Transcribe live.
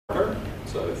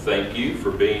So thank you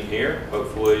for being here.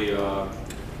 Hopefully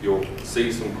you'll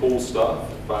see some cool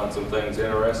stuff, find some things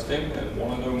interesting, and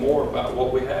want to know more about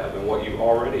what we have and what you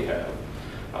already have.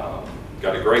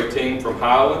 Got a great team from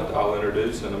Hyland I'll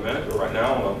introduce in a minute, but right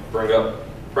now I'm going to bring up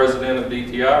President of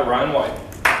DTI, Ryan White.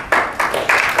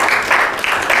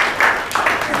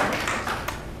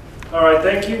 All right,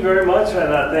 thank you very much,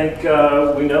 and I think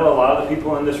we know a lot of the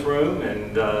people in this room,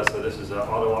 and so this is an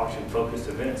auto auction focused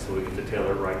event, so we get to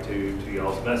tailor it right to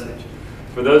y'all's message.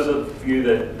 For those of you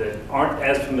that aren't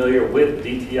as familiar with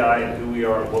DTI and who we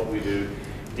are and what we do,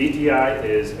 DTI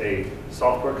is a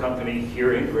software company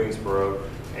here in Greensboro,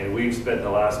 and we've spent the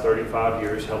last 35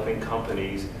 years helping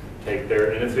companies take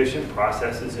their inefficient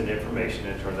processes and information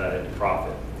and turn that into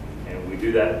profit. And we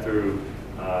do that through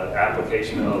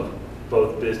application of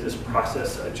both business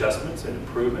process adjustments and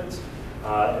improvements,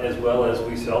 as well as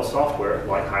we sell software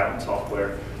like Hyland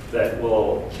software that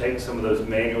will take some of those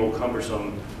manual,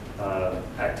 cumbersome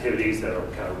activities that are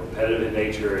kind of repetitive in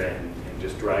nature and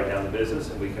just drag down the business,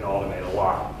 and we can automate a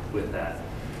lot with that.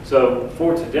 So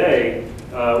for today,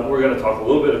 we're going to talk a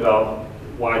little bit about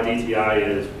why DTI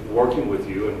is working with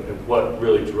you and what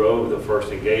really drove the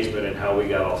first engagement and how we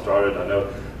got all started. I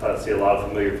know I see a lot of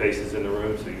familiar faces in the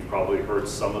room, so you've probably heard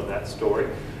some of that story.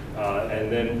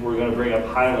 And then we're going to bring up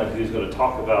Hyland, who's going to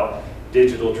talk about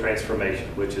digital transformation,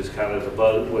 which is kind of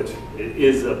it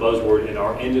is a buzzword in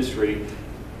our industry,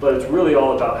 but it's really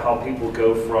all about how people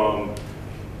go from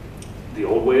the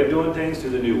old way of doing things to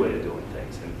the new way of doing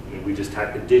things. And we just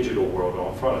tack the digital world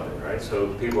on front of it, right?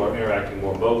 So people are interacting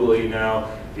more mobilely now.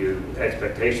 Your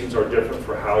expectations are different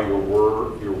for how your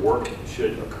work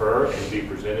should occur and be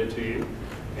presented to you.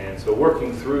 And so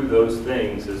working through those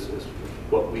things is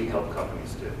what we help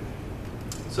companies do.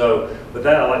 So with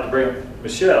that, I'd like to bring up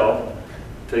Michelle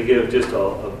to give just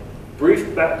a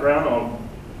brief background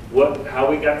on how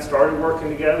we got started working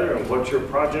together and what your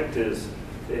project is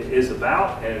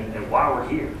about and why we're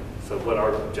here. So what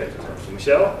our objectives are. So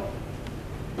Michelle?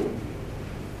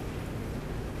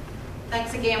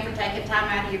 Thanks again for taking time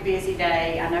out of your busy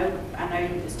day. I know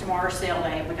it's tomorrow's sale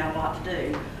day and we got a lot to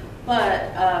do.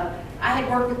 But I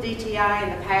had worked with DTI in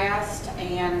the past,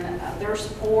 and their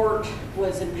support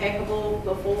was impeccable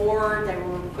before. They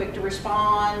were quick to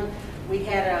respond. We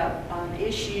had an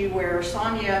issue where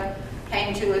Sonia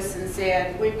came to us and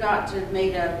said, we've got to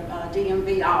meet a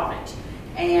DMV audit,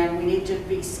 and we need to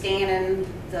be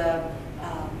scanning the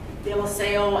bill of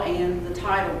sale and the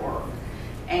title work.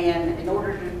 And in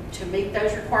order to meet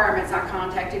those requirements, I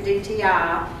contacted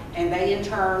DTI, and they in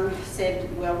turn said,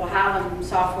 well, Hyland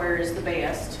software is the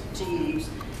best to use,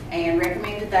 and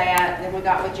recommended that. Then we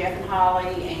got with Jeff and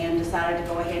Holly and decided to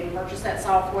go ahead and purchase that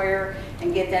software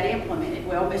and get that implemented.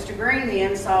 Well, Mr. Green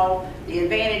then saw the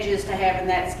advantages to having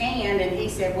that scanned, and he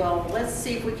said, well, let's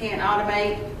see if we can't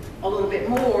automate a little bit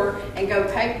more and go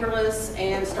paperless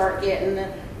and start getting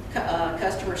the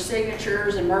customer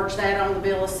signatures and merge that on the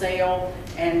bill of sale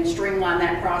and streamline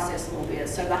that process a little bit.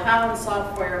 So the Hyland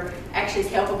software actually is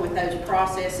helping with those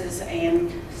processes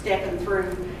and stepping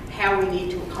through how we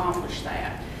need to accomplish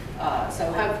that.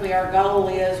 So hopefully our goal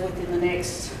is within the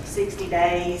next 60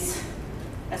 days,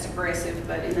 that's aggressive,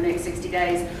 but in the next 60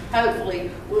 days, hopefully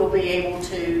we'll be able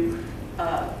to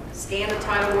scan the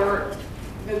title work,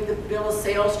 move the bill of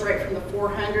sale straight from the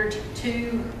 400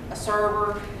 to a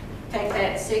server, take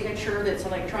that signature that's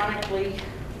electronically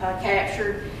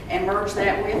captured and merge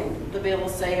that with the bill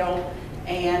of sale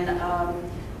and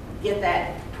get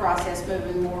that process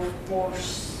moving more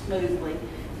smoothly.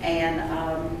 And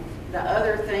the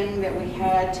other thing that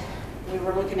we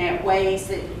were looking at ways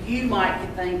that you might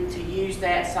think to use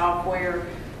that software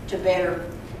to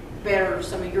better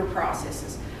some of your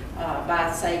processes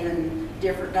by saving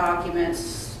different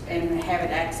documents and have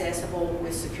it accessible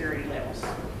with security levels.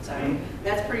 So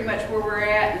that's pretty much where we're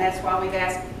at, and that's why we've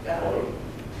asked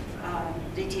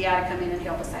DTI to come in and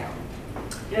help us out.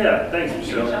 Yeah, thanks,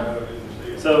 Michelle.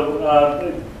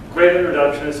 So great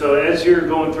introduction. So as you're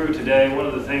going through today, one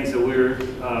of the things that we're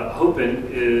hoping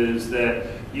is that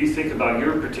you think about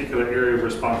your particular area of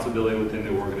responsibility within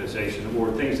the organization,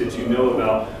 or things that you know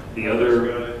about the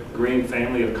other Green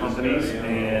family of companies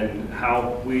and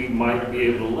how we might be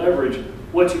able to leverage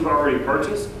what you've already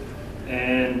purchased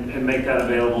and make that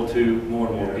available to more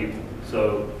and more people.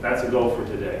 So that's a goal for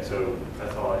today. So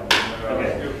that's all I have.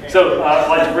 Okay. So I'd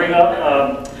like to bring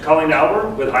up Colleen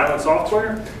Albert with Hyland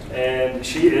Software, and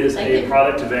she is a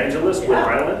product evangelist with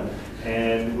Hyland.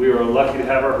 And we are lucky to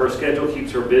have her. Her schedule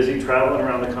keeps her busy traveling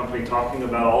around the company talking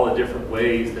about all the different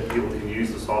ways that people can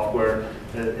use the software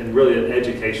in really an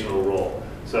educational role.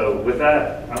 So with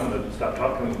that, I'm going to stop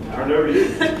talking and turn it over to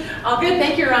you. All good.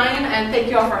 Thank you, Ryan, and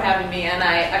thank you all for having me. And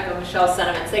I echo Michelle's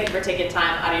sentiments. Thank you for taking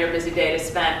time out of your busy day to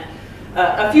spend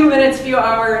a few minutes, few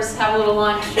hours, have a little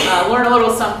lunch, learn a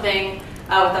little something with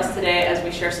us today as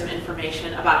we share some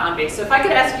information about OnBase. So if I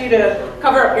could ask you to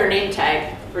cover up your name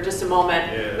tag for just a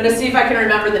moment. I'm going to see if I can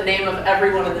remember the name of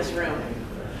everyone in this room.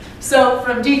 So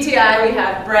from DTI, we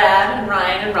have Brad and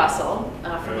Ryan and Russell.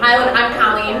 From Hyland, I'm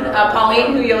Colleen.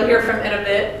 Pauline, who you'll hear from in a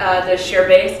bit, does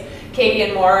ShareBase. Katie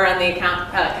and Moore on the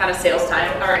account of sales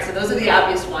time. All right, so those are the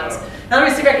obvious ones. Now let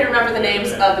me see if I can remember the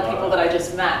names of the people that I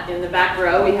just met. In the back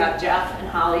row, we have Jeff and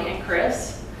Holly and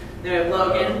Chris. Then we have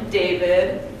Logan,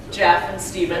 David, Jeff and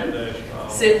Stephen,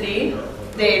 Cindy,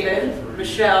 David,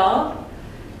 Michelle,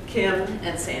 Kim,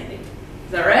 and Sandy.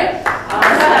 Is that right? All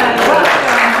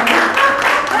right.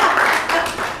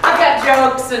 I've got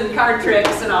jokes and card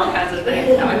tricks and all kinds of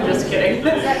things. No, I'm just kidding.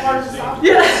 Is that part of the song?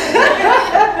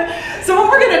 Yeah. So what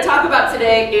we're going to talk about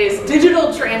today is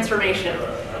digital transformation.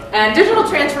 And digital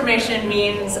transformation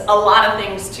means a lot of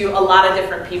things to a lot of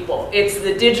different people. It's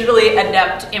the digitally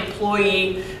adept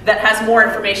employee that has more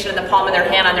information in the palm of their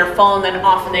hand on their phone than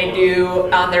often they do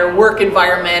on their work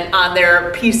environment, on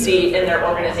their PC in their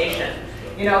organization.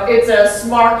 You know, it's a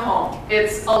smart home,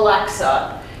 it's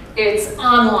Alexa, it's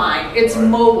online, it's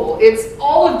mobile, it's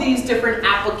all of these different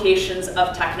applications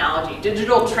of technology.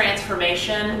 Digital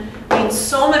transformation means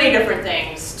so many different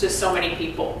things to so many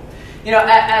people. You know,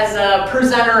 as a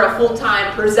presenter, a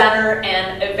full-time presenter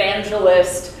and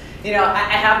evangelist, you know, I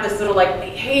have this little, like, I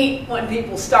hate when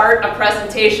people start a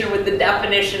presentation with the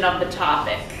definition of the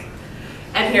topic.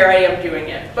 And here I am doing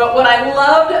it. But what I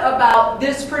loved about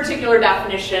this particular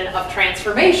definition of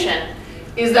transformation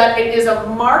is that it is a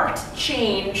marked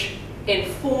change in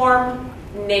form,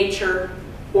 nature,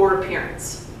 or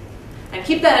appearance. And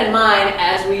keep that in mind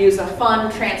as we use a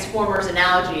fun Transformers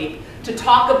analogy to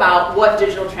talk about what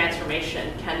digital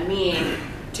transformation can mean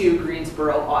to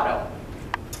Greensboro Auto.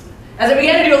 As I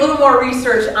began to do a little more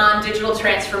research on digital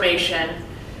transformation,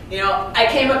 you know, I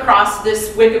came across this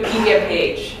Wikipedia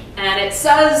page, and it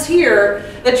says here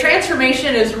that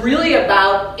transformation is really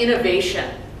about innovation.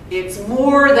 It's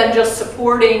more than just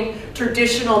supporting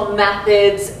traditional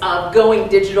methods of going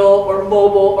digital or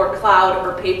mobile or cloud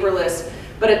or paperless,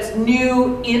 but it's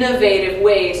new, innovative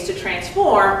ways to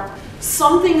transform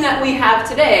something that we have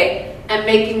today and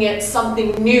making it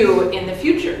something new in the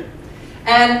future.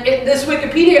 And this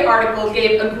Wikipedia article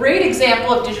gave a great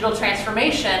example of digital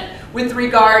transformation with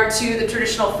regard to the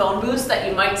traditional phone booths that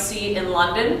you might see in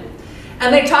London.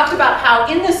 And they talked about how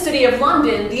in the city of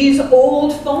London, these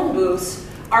old phone booths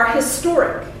are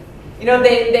historic. You know,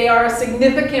 they are a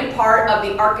significant part of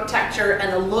the architecture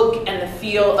and the look and the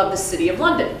feel of the city of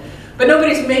London. But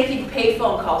nobody's making pay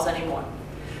phone calls anymore.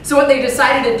 So what they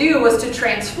decided to do was to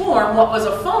transform what was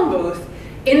a phone booth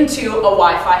into a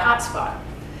Wi-Fi hotspot.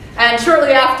 And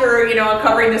shortly after, you know,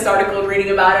 covering this article and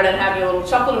reading about it and having a little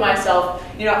chuckle to myself,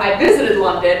 you know, I visited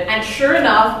London, and sure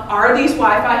enough, are these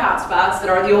Wi-Fi hotspots that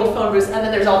are the old phone booths, and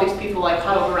then there's all these people like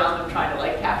huddled around them trying to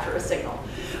like capture a signal.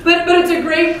 But it's a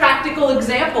great practical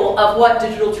example of what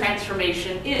digital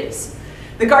transformation is.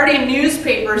 The Guardian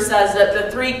newspaper says that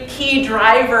the three key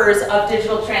drivers of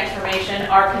digital transformation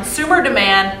are consumer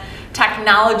demand,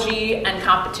 technology, and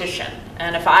competition.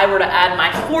 And if I were to add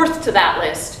my fourth to that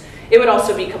list, it would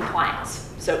also be compliance.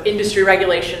 So industry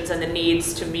regulations and the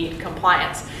needs to meet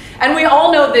compliance. And we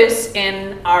all know this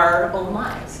in our own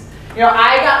lives. You know,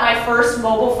 I got my first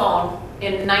mobile phone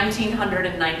in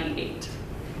 1998.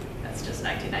 That's just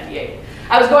 1998.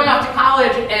 I was going off to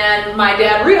college, and my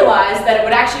dad realized that it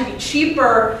would actually be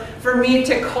cheaper for me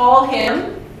to call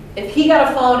him if he got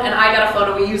a phone and I got a phone,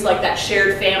 and we used like that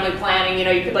shared family planning. You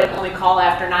know, you could like only call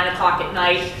after 9 o'clock at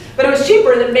night, but it was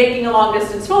cheaper than making a long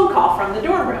distance phone call from the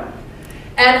dorm room.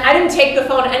 And I didn't take the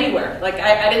phone anywhere. Like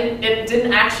it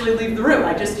didn't actually leave the room.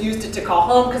 I just used it to call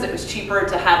home because it was cheaper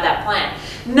to have that plan.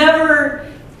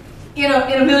 Never, you know,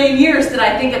 in a million years did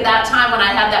I think at that time when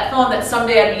I had that phone that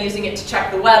someday I'd be using it to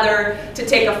check the weather, to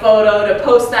take a photo, to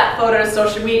post that photo to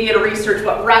social media, to research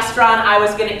what restaurant I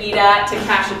was going to eat at, to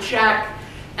cash a check,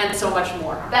 and so much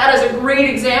more. That is a great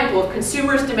example of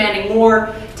consumers demanding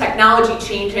more, technology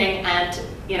changing, and,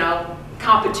 you know,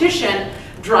 competition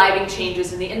driving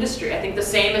changes in the industry. I think the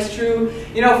same is true,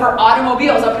 you know, for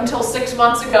automobiles. Up until 6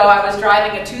 months ago, I was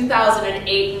driving a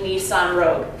 2008 Nissan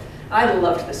Rogue. I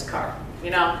loved this car,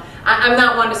 you know. I'm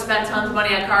not one to spend tons of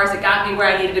money on cars. It got me where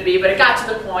I needed to be, but it got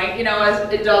to the point, you know,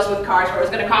 as it does with cars, where it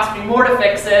was going to cost me more to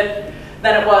fix it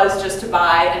than it was just to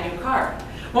buy a new car.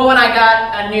 Well, when I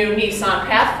got a new Nissan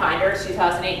Pathfinder,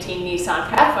 2018 Nissan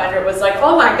Pathfinder, it was like,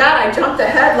 oh my God, I jumped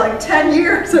ahead like 10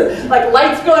 years. Like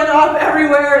lights going off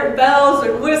everywhere, and bells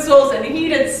and whistles and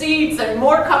heated seats and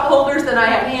more cup holders than I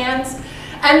have hands.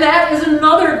 And that is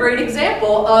another great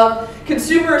example of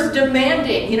consumers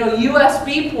demanding,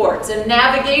 USB ports and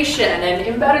navigation and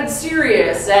embedded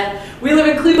Sirius. And we live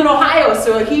in Cleveland, Ohio,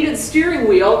 so a heated steering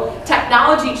wheel,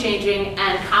 technology changing,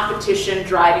 and competition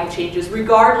driving changes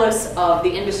regardless of the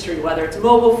industry, whether it's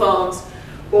mobile phones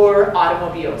or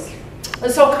automobiles.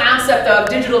 This whole concept of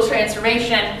digital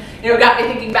transformation, got me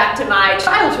thinking back to my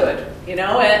childhood,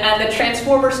 and the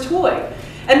Transformers toy.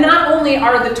 And not only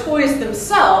are the toys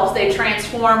themselves, they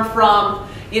transform from,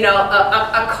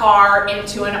 a car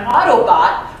into an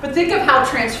Autobot, but think of how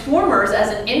Transformers as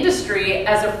an industry,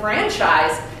 as a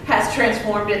franchise, has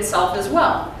transformed itself as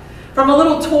well. From a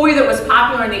little toy that was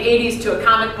popular in the 80s to a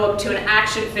comic book to an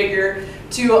action figure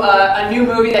to a new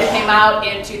movie that came out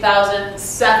in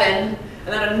 2007, and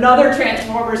then another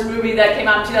Transformers movie that came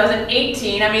out in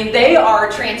 2018. I mean, they are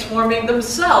transforming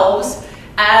themselves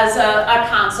as a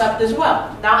concept as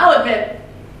well. Now, I'll admit,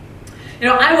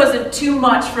 I wasn't too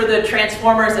much for the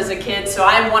Transformers as a kid, so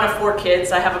I'm one of 4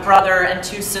 kids. I have a brother and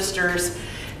 2 sisters,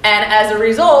 and as a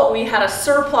result, we had a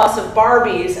surplus of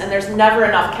Barbies, and there's never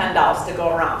enough Ken dolls to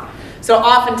go around. So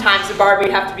oftentimes the Barbie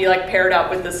would have to be like paired up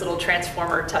with this little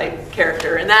Transformer type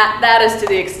character, and that is to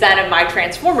the extent of my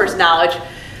Transformers knowledge.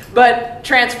 But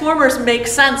Transformers make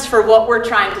sense for what we're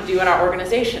trying to do in our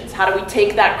organizations. How do we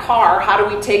take that car? How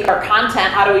do we take our content?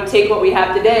 How do we take what we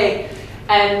have today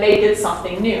and make it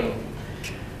something new?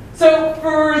 So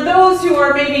for those who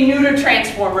are maybe new to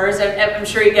Transformers, I'm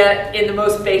sure you get in the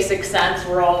most basic sense,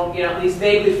 we're all at least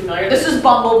vaguely familiar. This is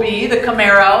Bumblebee, the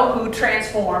Camaro, who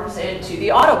transforms into the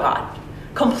Autobot.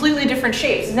 Completely different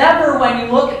shapes. Never when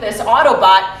you look at this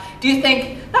Autobot do you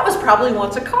think, that was probably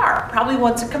once a car, probably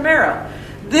once a Camaro.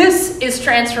 This is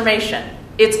transformation.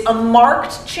 It's a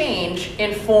marked change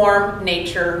in form,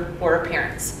 nature, or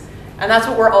appearance. And that's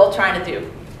what we're all trying to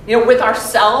do. With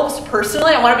ourselves,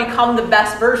 personally, I want to become the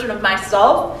best version of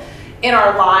myself in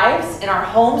our lives, in our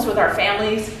homes, with our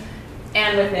families,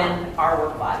 and within our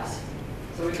work lives.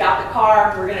 So we've got the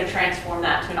car, we're going to transform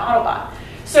that to an Autobot.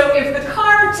 So if the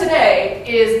car today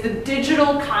is the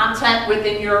digital content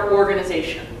within your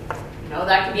organization,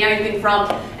 that could be anything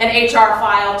from an HR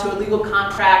file to a legal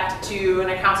contract to an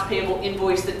accounts payable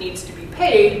invoice that needs to be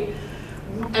paid,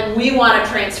 and we want to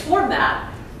transform that.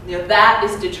 That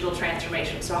is digital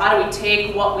transformation. So how do we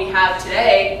take what we have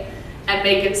today and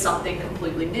make it something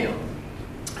completely new?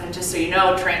 And just so you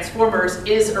know, Transformers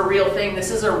is a real thing.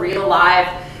 This is a real live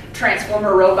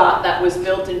Transformer robot that was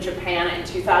built in Japan in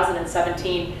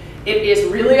 2017. It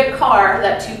is really a car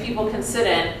that 2 people can sit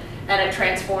in, and it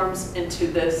transforms into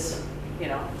this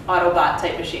Autobot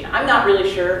type machine. I'm not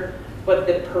really sure what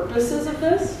the purpose is of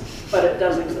this, but it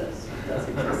does exist. It does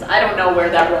exist. I don't know where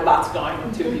that robot's going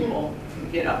with 2 people,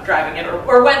 driving it,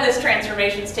 or when this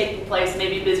transformation is taking place,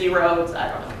 maybe busy roads, I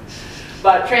don't know.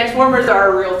 But Transformers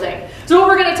are a real thing. So what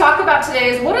we're going to talk about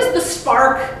today is what is the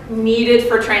spark needed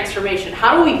for transformation?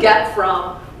 How do we get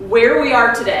from where we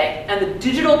are today and the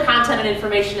digital content and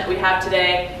information that we have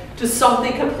today to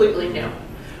something completely new?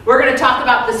 We're going to talk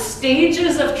about the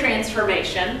stages of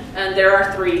transformation, and there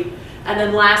are 3. And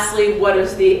then lastly, what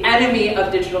is the enemy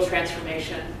of digital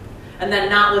transformation? And then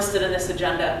not listed in this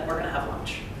agenda, we're going to have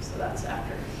lunch. So that's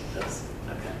after this.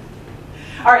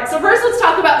 Okay. All right, so first let's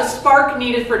talk about the spark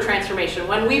needed for transformation.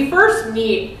 When we first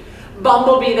meet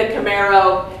Bumblebee the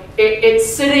Camaro, it's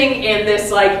sitting in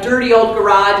this like dirty old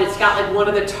garage. It's got like one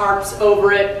of the tarps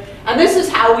over it. And this is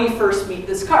how we first meet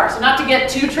this car. So not to get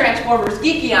too Transformers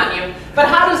geeky on you, but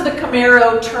how does the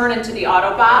Camaro turn into the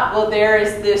Autobot? Well, there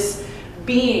is this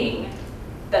being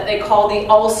that they call the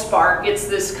Allspark. It's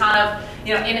this kind of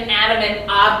inanimate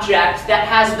object that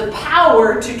has the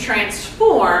power to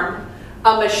transform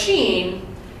a machine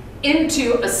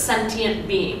into a sentient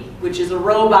being, which is a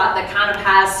robot that kind of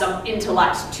has some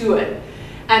intellect to it.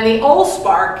 And the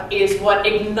Allspark is what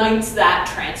ignites that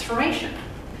transformation.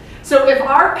 So if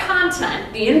our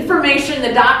content, the information,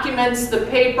 the documents, the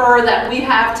paper that we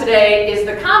have today is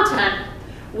the content,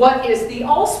 what is the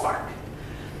Allspark?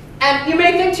 And you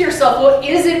may think to yourself, well,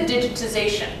 is it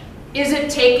digitization? Is it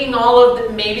taking all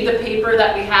of maybe the paper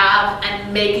that we have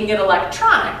and making it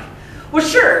electronic? Well,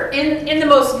 sure, in the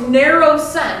most narrow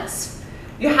sense,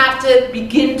 you have to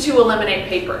begin to eliminate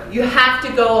paper. You have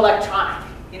to go electronic.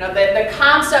 The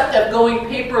concept of going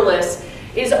paperless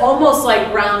is almost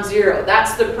like ground zero.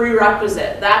 That's the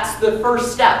prerequisite. That's the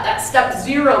first step. That's step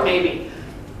 0 maybe.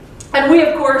 And we,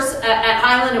 of course, at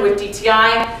Hyland and with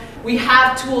DTI, we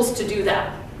have tools to do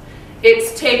that.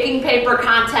 It's taking paper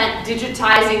content,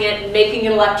 digitizing it, and making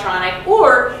it electronic,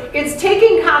 or it's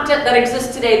taking content that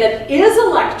exists today that is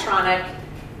electronic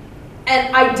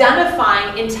and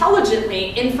identifying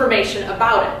intelligently information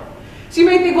about it. So you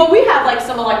may think, well, we have like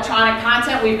some electronic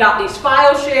content. We've got these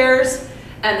file shares,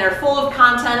 and they're full of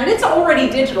content, and it's already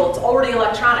digital, it's already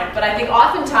electronic. But I think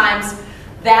oftentimes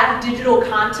that digital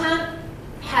content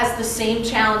has the same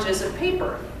challenges of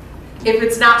paper. If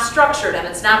it's not structured and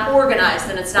it's not organized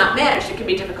and it's not managed, it can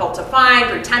be difficult to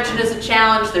find. Retention is a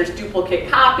challenge. There's duplicate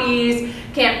copies.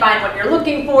 Can't find what you're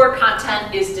looking for.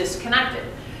 Content is disconnected.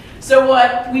 So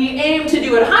what we aim to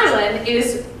do at Hyland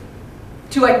is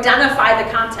to identify the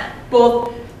content,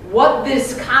 both what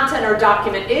this content or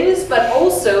document is, but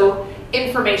also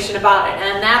information about it.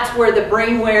 And that's where the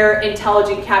Brainware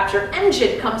Intelligent Capture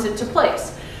Engine comes into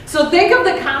place. So think of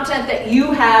the content that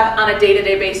you have on a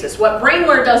day-to-day basis. What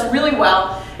Brainware does really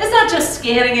well is not just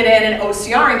scanning it in and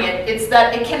OCRing it, it's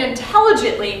that it can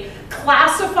intelligently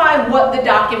classify what the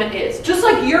document is. Just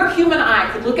like your human eye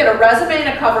could look at a resume and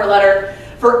a cover letter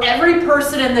for every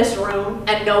person in this room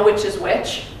and know which is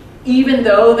which, even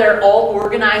though they're all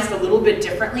organized a little bit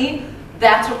differently,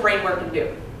 that's what Brainware can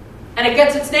do. And it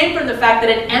gets its name from the fact that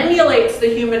it emulates the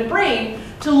human brain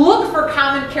to look for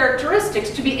common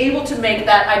characteristics to be able to make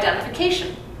that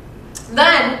identification.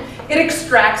 Then it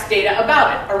extracts data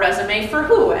about it. A resume for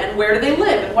who, and where do they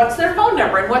live, and what's their phone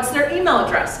number, and what's their email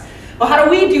address. Well, how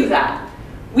do we do that?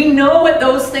 We know what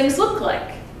those things look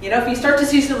like. You know, if you start to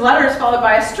see some letters followed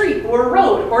by a street, or a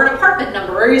road, or an apartment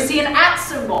number, or you see an @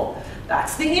 symbol,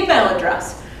 that's the email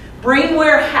address.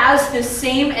 Brainware has this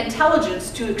same intelligence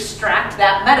to extract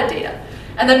that metadata.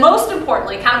 And then most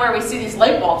importantly, kind of where we see these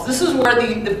light bulbs, this is where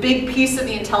the big piece of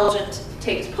the intelligence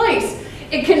takes place.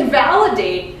 It can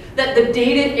validate that the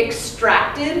data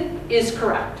extracted is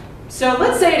correct. So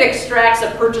let's say it extracts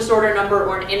a purchase order number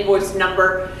or an invoice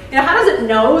number. You know, how does it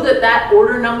know that that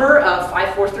order number of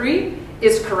 543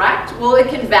 is correct? Well, it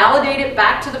can validate it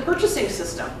back to the purchasing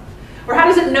system. Or how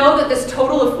does it know that this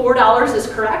total of $4 is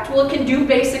correct? Well, it can do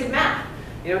basic math.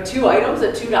 You know, 2 items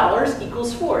at $2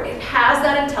 equals 4. It has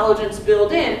that intelligence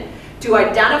built in to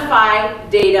identify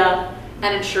data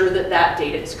and ensure that that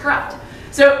data is correct.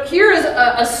 So here is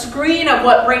a screen of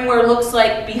what Brainware looks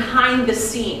like behind the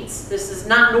scenes. This is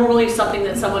not normally something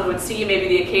that someone would see, maybe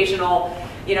the occasional,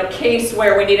 you know, case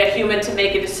where we need a human to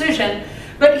make a decision.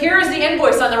 But here's the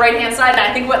invoice on the right-hand side, and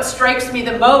I think what strikes me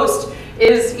the most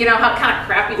is, you know, how kind of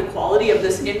crappy the quality of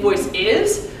this invoice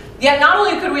is. Yet not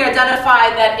only could we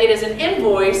identify that it is an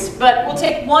invoice, but we'll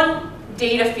take one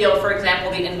data field, for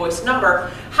example, the invoice number.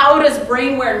 How does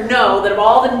Brainware know that of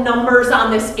all the numbers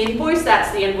on this invoice, that's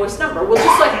the invoice number? Well,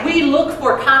 just like we look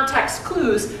for context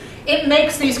clues, it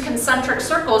makes these concentric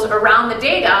circles around the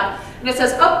data, and it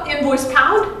says, oh, invoice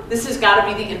pound, this has got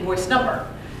to be the invoice number.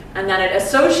 And then it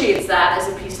associates that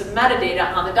as a piece of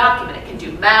metadata on the document. It can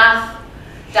do math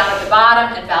down at the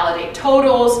bottom and validate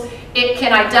totals. It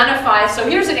can identify, so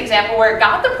here's an example where it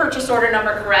got the purchase order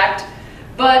number correct,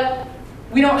 but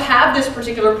we don't have this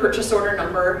particular purchase order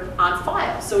number on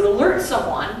file. So it alerts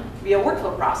someone via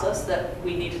workflow process that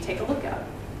we need to take a look at.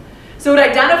 So it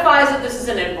identifies that this is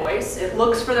an invoice, it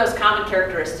looks for those common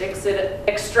characteristics, it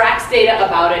extracts data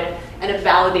about it, and it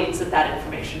validates that that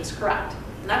information is correct.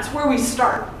 And that's where we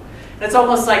start. And it's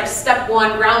almost like step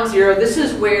one, ground zero, this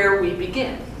is where we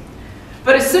begin.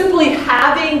 But is simply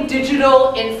having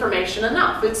digital information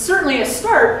enough? It's certainly a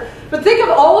start, but think of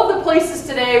all of the places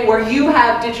today where you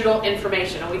have digital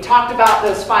information. And we talked about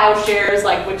those file shares,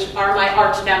 like which are my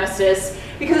arch nemesis,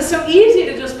 because it's so easy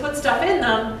to just put stuff in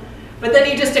them, but then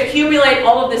you just accumulate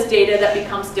all of this data that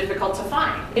becomes difficult to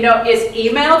find. You know, is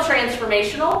email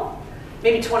transformational?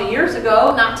 Maybe 20 years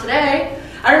ago, not today.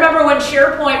 I remember when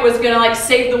SharePoint was going to like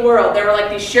save the world. There were like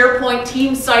these SharePoint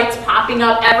team sites popping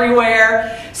up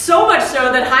everywhere. So much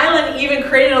so that Hyland even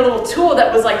created a little tool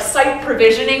that was like site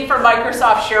provisioning for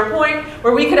Microsoft SharePoint,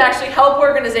 where we could actually help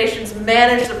organizations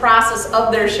manage the process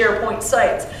of their SharePoint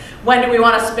sites. When do we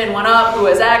want to spin one up? Who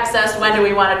has access? When do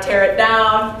we want to tear it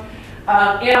down?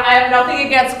 You know, I have nothing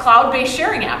against cloud-based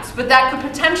sharing apps, but that could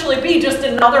potentially be just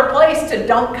another place to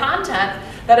dump content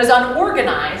that is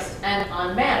unorganized and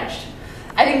unmanaged.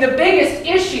 I think the biggest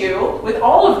issue with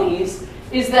all of these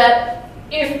is that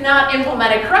if not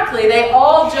implemented correctly, they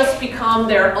all just become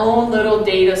their own little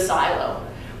data silo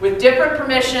with different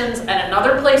permissions and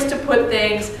another place to put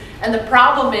things. And the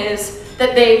problem is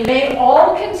that they may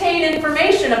all contain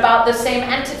information about the same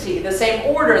entity, the same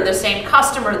order, the same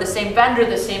customer, the same vendor,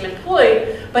 the same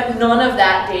employee, but none of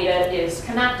that data is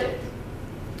connected.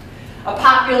 A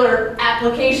popular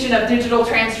application of digital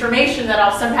transformation that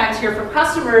I'll sometimes hear from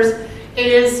customers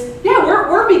is, yeah,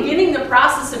 we're beginning the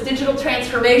process of digital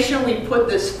transformation. We put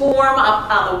this form up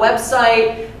on the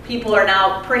website. People are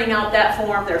now printing out that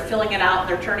form, they're filling it out, and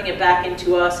they're turning it back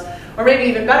into us. Or maybe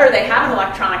even better, they have an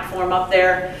electronic form up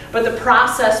there, but the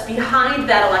process behind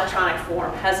that electronic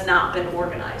form has not been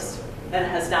organized and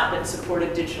has not been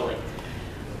supported digitally.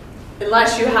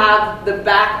 Unless you have the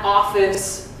back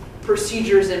office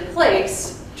procedures in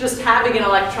place, just having an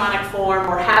electronic form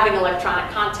or having electronic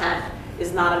content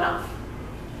is not enough.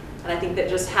 And I think that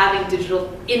just having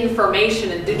digital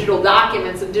information and digital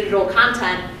documents and digital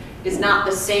content is not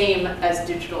the same as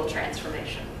digital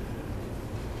transformation.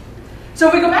 So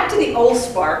if we go back to the old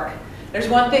Spark, there's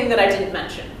one thing that I didn't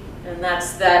mention, and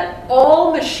that's that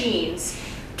all machines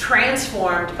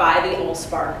transformed by the old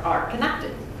Spark are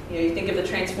connected. You know, you think of the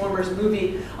Transformers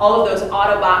movie, all of those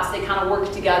Autobots, they kind of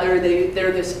work together,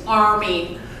 they're this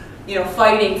army, you know,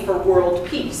 fighting for world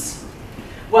peace.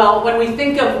 Well, when we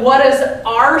think of what is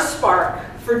our Spark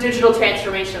for digital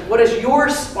transformation, what is your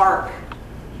Spark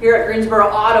here at Greensboro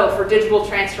Auto for digital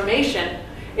transformation,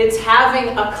 it's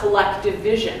having a collective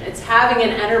vision. It's having an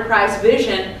enterprise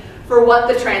vision for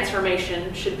what the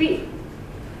transformation should be.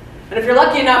 And if you're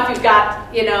lucky enough, you've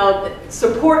got, you know,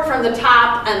 support from the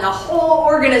top and the whole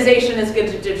organization is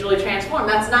going to digitally transform.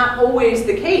 That's not always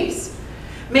the case.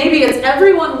 Maybe it's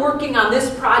everyone working on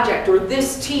this project or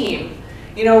this team.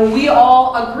 You know, we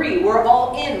all agree, we're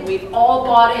all in, we've all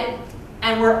bought in.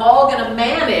 And we're all going to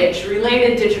manage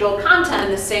related digital content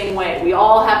in the same way. We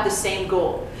all have the same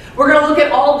goal. We're going to look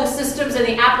at all the systems and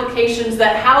the applications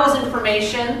that house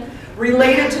information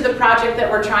related to the project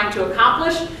that we're trying to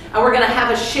accomplish, and we're going to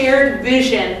have a shared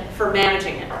vision for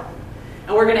managing it.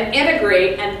 And we're going to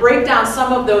integrate and break down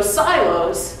some of those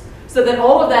silos so that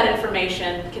all of that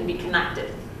information can be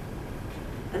connected.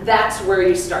 And that's where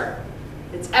you start.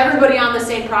 It's everybody on the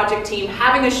same project team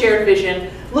having a shared vision,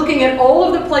 looking at all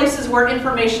of the places where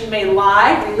information may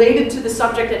lie related to the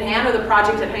subject at hand or the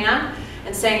project at hand,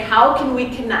 and saying, how can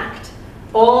we connect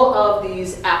all of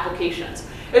these applications?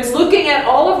 It's looking at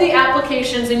all of the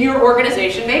applications in your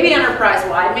organization, maybe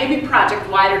enterprise-wide, maybe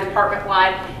project-wide or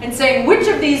department-wide, and saying, which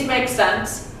of these make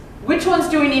sense? Which ones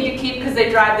do we need to keep because they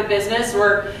drive the business?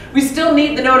 Or we still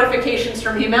need the notifications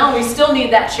from email, we still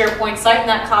need that SharePoint site and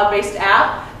that cloud-based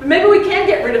app, but maybe we can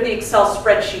get rid of the Excel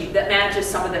spreadsheet that manages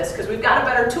some of this because we've got a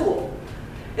better tool.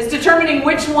 It's determining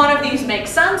which one of these makes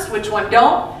sense, which one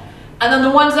don't, and then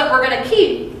the ones that we're going to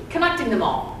keep, connecting them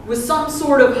all with some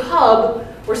sort of hub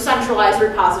or centralized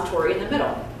repository in the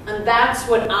middle. And that's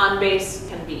what OnBase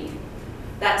can be.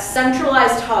 That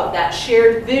centralized hub, that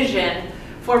shared vision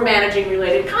for managing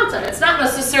related content. It's not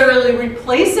necessarily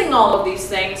replacing all of these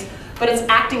things, but it's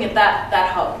acting at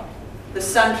that hub, the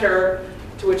center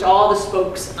to which all the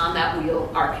spokes on that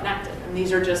wheel are connected. And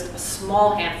these are just a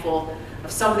small handful of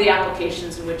some of the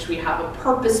applications in which we have a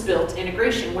purpose-built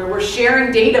integration where we're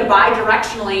sharing data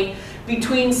bidirectionally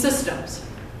between systems.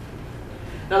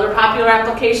 Another popular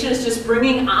application is just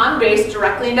bringing OnBase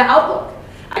directly into Outlook.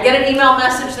 I get an email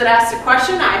message that asks a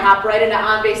question, I hop right into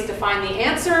OnBase to find the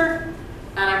answer,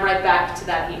 and I'm right back to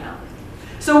that email.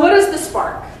 So what is the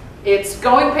Spark? It's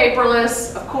going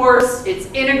paperless, of course, it's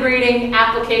integrating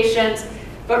applications,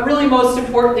 but really most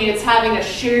importantly, it's having a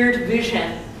shared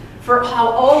vision for how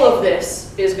all of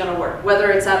this is going to work,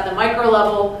 whether it's at the micro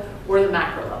level or the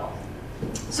macro level.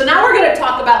 So now we're going to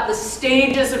talk about the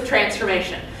stages of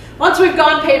transformation. Once we've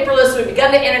gone paperless, we've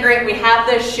begun to integrate, we have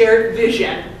this shared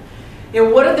vision. You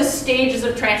know, what are the stages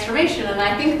of transformation? And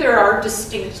I think there are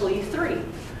distinctly three.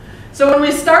 So when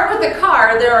we start with the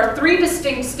car, there are three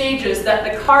distinct stages that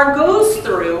the car goes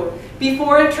through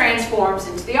before it transforms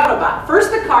into the Autobot.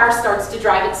 First, the car starts to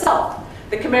drive itself.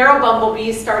 The Camaro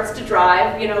Bumblebee starts to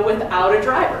drive, you know, without a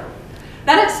driver.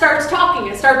 Then it starts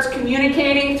talking. It starts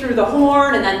communicating through the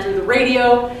horn and then through the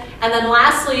radio. And then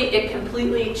lastly, it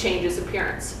completely changes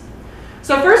appearance.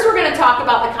 So first we're going to talk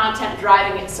about the content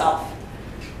driving itself.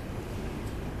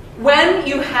 When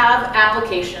you have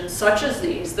applications such as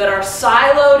these that are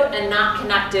siloed and not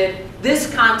connected,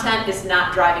 this content is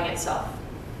not driving itself.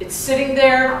 It's sitting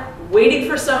there waiting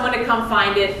for someone to come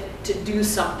find it to do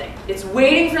something. It's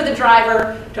waiting for the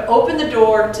driver to open the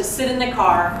door, to sit in the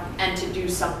car, and to do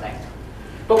something.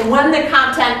 But when the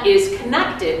content is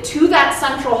connected to that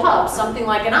central hub, something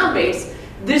like an OnBase,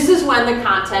 this is when the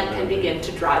content can begin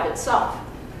to drive itself.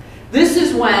 This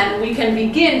is when we can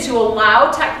begin to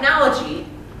allow technology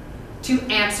to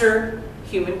answer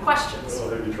human questions.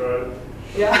 Oh, have you tried it?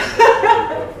 Yeah.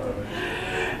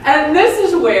 And this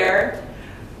is where,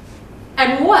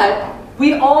 and what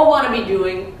we all want to be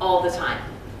doing all the time.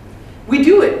 We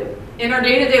do it in our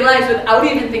day-to-day lives without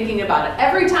even thinking about it.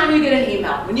 Every time you get an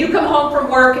email, when you come home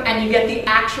from work and you get the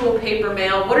actual paper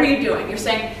mail, what are you doing? You're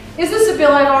saying, is this a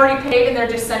bill I've already paid and they're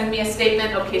just sending me a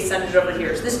statement? Okay, send it over here.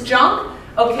 Is this junk?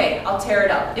 Okay, I'll tear it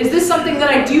up. Is this something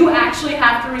that I do actually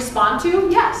have to respond to?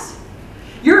 Yes.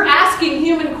 You're asking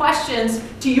human questions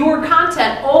to your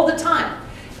content all the time.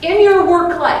 In your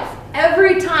work life,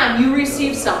 every time you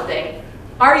receive something,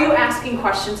 are you asking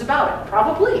questions about it?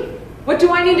 Probably. What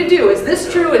do I need to do? Is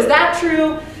this true? Is that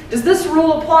true? Does this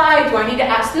rule apply? Do I need to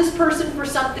ask this person for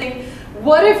something?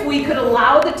 What if we could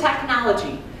allow the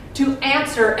technology to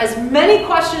answer as many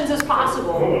questions as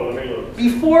possible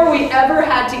before we ever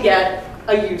had to get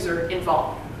a user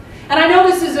involved? And I know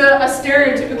this is a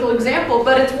stereotypical example,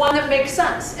 but it's one that makes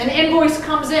sense. An invoice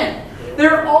comes in.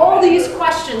 There are all these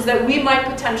questions that we might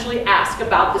potentially ask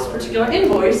about this particular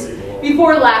invoice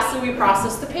before lastly we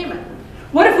process the payment.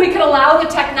 What if we could allow the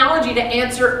technology to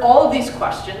answer all of these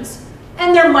questions?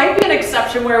 And there might be an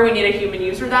exception where we need a human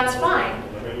user, that's fine.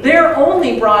 They're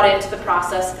only brought into the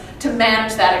process to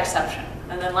manage that exception.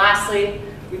 And then lastly,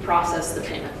 we process the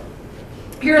payment.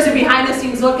 Here's a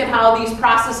behind-the-scenes look at how these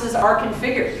processes are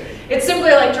configured. It's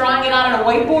simply like drawing it out on a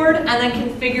whiteboard and then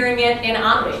configuring it in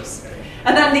OnBase.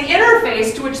 And then the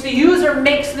interface to which the user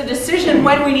makes the decision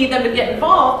when we need them to get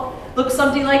involved looks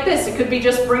something like this. It could be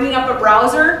just bringing up a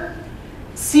browser,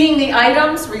 seeing the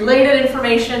items, related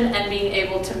information, and being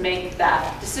able to make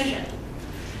that decision.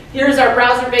 Here's our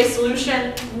browser-based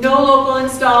solution, no local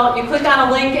install. You click on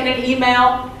a link in an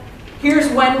email. Here's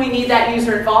when we need that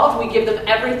user involved. We give them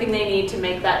everything they need to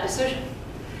make that decision.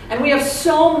 And we have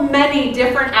so many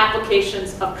different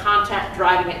applications of content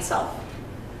driving itself.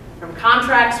 From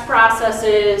contracts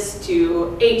processes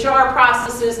to HR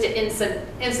processes to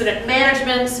incident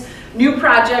management, new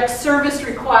projects, service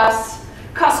requests,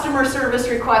 customer service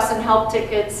requests and help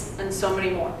tickets, and so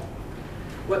many more.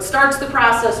 What starts the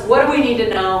process, what do we need to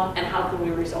know, and how can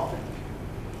we resolve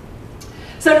it?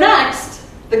 So next,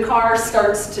 the car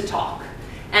starts to talk.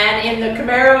 And in the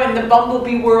Camaro and the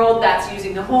Bumblebee world, that's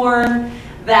using the horn,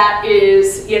 that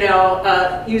is,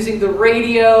 using the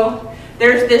radio.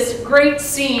 There's this great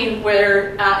scene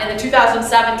where in the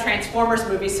 2007 Transformers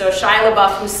movie, so Shia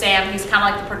LaBeouf, who's Sam, he's kind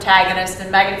of like the protagonist,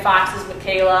 and Megan Fox is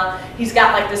Michaela. He's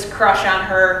got like this crush on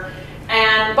her.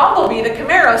 And Bumblebee, the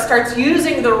Camaro, starts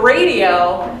using the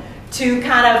radio to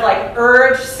kind of like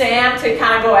urge Sam to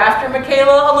kind of go after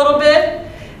Michaela a little bit.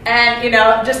 And,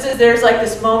 just as there's like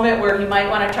this moment where he might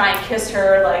want to try and kiss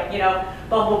her, like,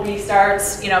 Bumblebee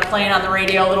starts, playing on the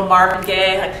radio, a little Marvin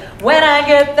Gaye, like, when I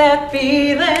get that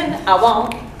feeling,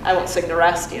 I won't sing the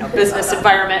rest, business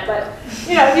environment, but,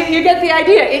 you get the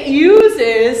idea. It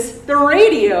uses the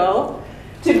radio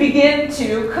to begin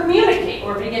to communicate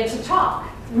or begin to talk.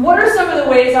 What are some of the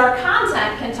ways our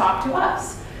content can talk to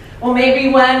us? Well,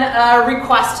 maybe when a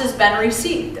request has been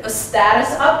received, a status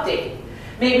update,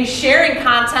 maybe sharing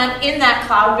content in that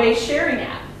cloud-based sharing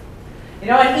app.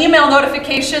 An email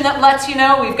notification that lets you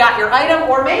know we've got your item,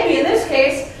 or maybe in this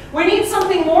case, we need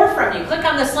something more from you. Click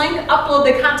on this link, upload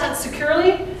the content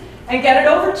securely, and get it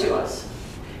over to us.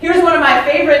 Here's one of my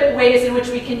favorite ways in which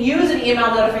we can use an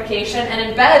email notification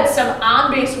and embed some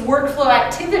OnBase workflow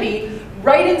activity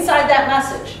right inside that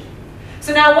message.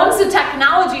 So now once the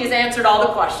technology has answered all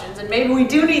the questions, and maybe we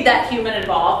do need that human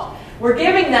involved, we're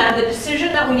giving them the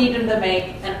decision that we need them to make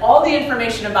and all the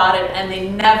information about it, and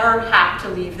they never have to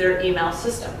leave their email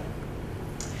system.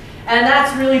 And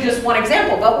that's really just one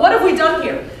example. But what have we done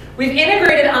here? We've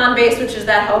integrated OnBase, which is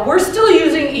that hub. We're still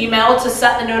using email to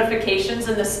set the notifications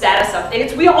and the status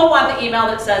updates. We all want the email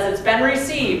that says it's been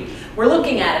received. We're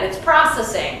looking at it. It's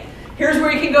processing. Here's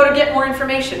where you can go to get more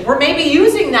information. We're maybe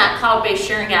using that cloud-based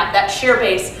sharing app, that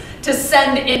ShareBase, to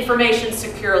send information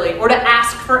securely or to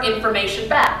ask for information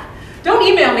back. Don't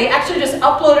email me, actually just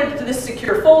upload it to this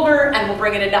secure folder and we'll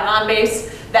bring it into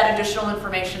OnBase, that additional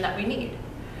information that we need.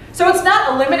 So it's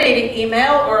not eliminating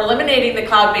email or eliminating the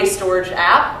cloud-based storage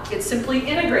app, it's simply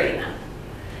integrating them.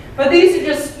 But these are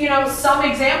just, some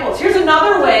examples. Here's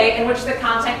another way in which the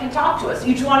content can talk to us.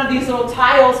 Each one of these little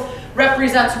tiles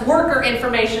represents worker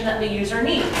information that the user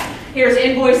needs. Here's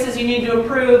invoices you need to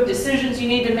approve, decisions you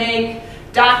need to make,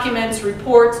 documents,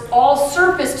 reports, all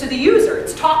surface to the user.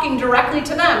 It's talking directly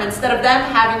to them instead of them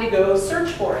having to go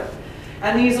search for it.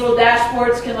 And these little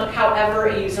dashboards can look however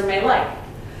a user may like.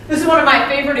 This is one of my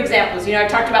favorite examples. I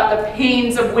talked about the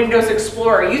pains of Windows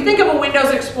Explorer. You think of a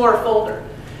Windows Explorer folder.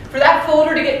 For that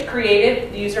folder to get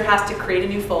created, the user has to create a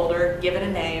new folder, give it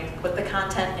a name, put the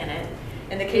content in it.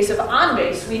 In the case of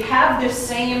OnBase, we have this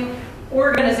same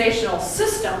organizational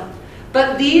system,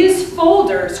 but these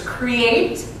folders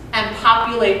create and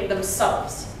populate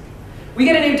themselves. We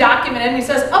get a new document in and he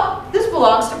says, oh, this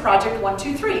belongs to project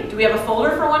 123. Do we have a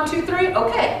folder for 123?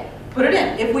 Okay, put it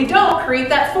in. If we don't, create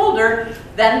that folder,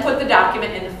 then put the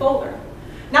document in the folder.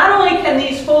 Not only can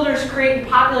these folders create and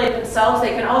populate themselves, they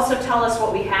can also tell us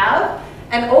what we have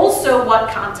and also what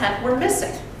content we're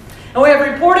missing. And we have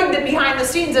reporting that behind the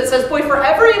scenes that says, boy, for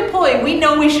every employee, we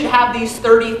know we should have these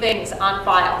 30 things on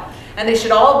file. And they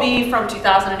should all be from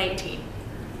 2018.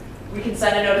 We can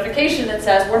send a notification that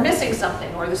says we're missing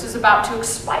something or this is about to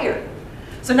expire.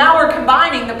 So now we're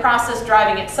combining the process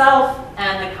driving itself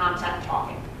and the content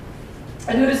talking.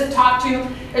 And who does it talk to?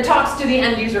 It talks to the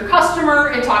end user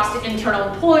customer, it talks to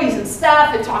internal employees and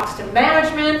staff, it talks to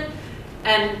management,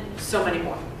 and so many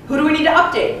more. Who do we need to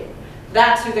update?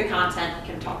 That's who the content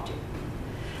can talk to.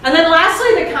 And then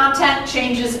lastly, the content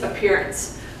changes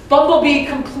appearance. Bumblebee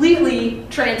completely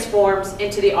transforms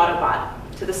into the Autobot,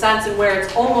 to the sense in where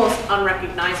it's almost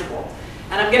unrecognizable.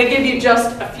 And I'm going to give you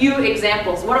just a few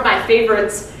examples. One of my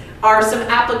favorites are some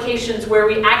applications where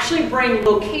we actually bring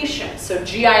location, so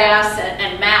GIS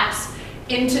and maps,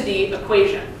 into the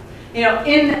equation. You know,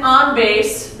 in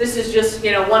OnBase, this is just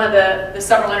one of the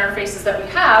several interfaces that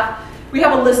we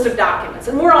have a list of documents.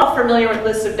 And we're all familiar with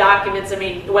lists of documents, I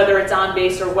mean, whether it's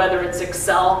OnBase or whether it's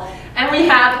Excel. And we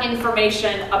have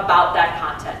information about that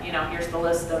content. You know, here's the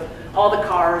list of all the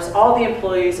cars, all the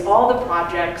employees, all the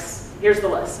projects. Here's the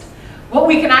list. What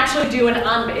we can actually do in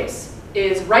OnBase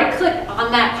is right-click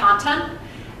on that content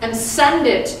and send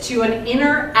it to an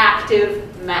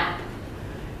interactive map.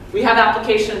 We have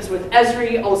applications with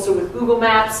Esri, also with Google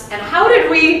Maps. And how did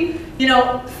we,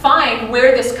 find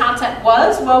where this content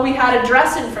was? Well, we had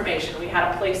address information. We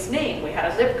had a place name. We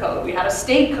had a zip code. We had a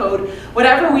state code.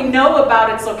 Whatever we know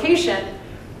about its location.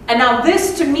 And now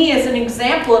this, to me, is an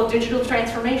example of digital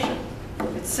transformation.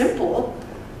 It's simple,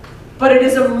 but it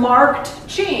is a marked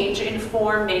change in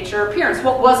form, nature, appearance.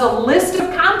 What was a list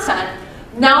of content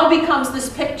now becomes this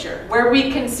picture where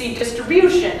we can see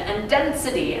distribution and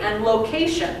density and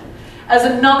location as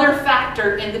another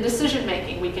factor in the decision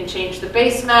making. We can change the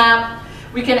base map,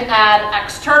 we can add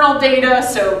external data,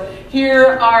 so here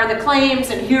are the claims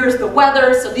and here's the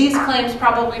weather, so these claims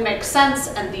probably make sense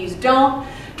and these don't.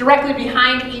 Directly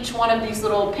behind each one of these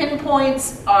little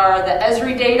pinpoints are the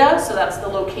Esri data, so that's the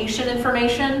location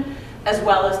information, as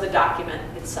well as the document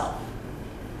itself.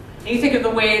 And you think of the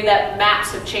way that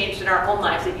maps have changed in our own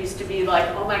lives. It used to be like,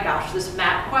 oh my gosh, this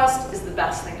map quest is the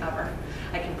best thing ever.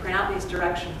 I can print out these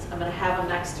directions, I'm gonna have them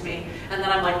next to me, and then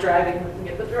I'm like driving looking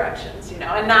at the directions,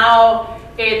 And now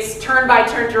it's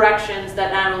turn-by-turn directions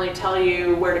that not only tell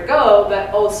you where to go, but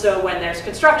also when there's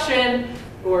construction,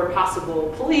 or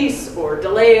possible police, or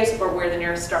delays, or where the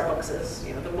nearest Starbucks is,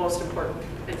 the most important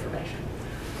information.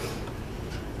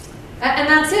 And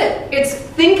that's it. It's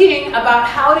thinking about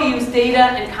how to use data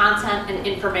and content and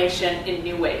information in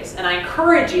new ways. And I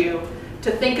encourage you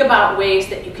to think about ways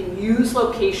that you can use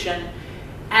location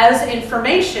as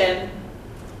information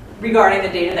regarding the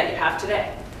data that you have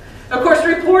today. Of course,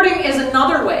 reporting is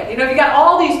another way. You've got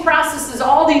all these processes,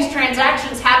 all these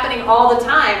transactions happening all the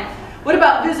time. What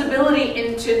about visibility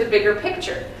into the bigger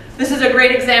picture? This is a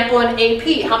great example in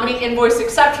AP. How many invoice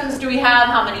exceptions do we have?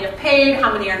 How many have paid?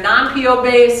 How many are non-PO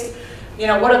based?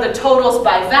 What are the totals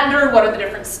by vendor? What are the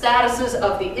different statuses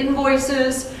of the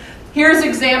invoices? Here's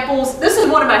examples. This is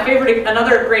one of my favorite,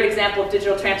 another great example of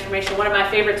digital transformation. One of my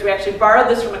favorites, we actually borrowed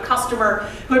this from a customer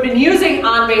who had been using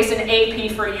OnBase and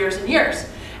AP for years and years.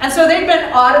 And so they've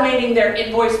been automating their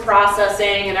invoice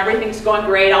processing and everything's going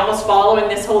great, almost following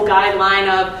this whole guideline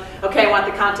of, okay, I want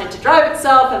the content to drive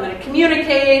itself, I'm going to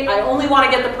communicate, I only want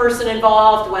to get the person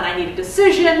involved when I need a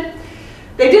decision.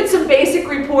 They did some basic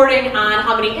reporting on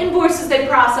how many invoices they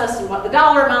processed and what the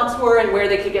dollar amounts were and where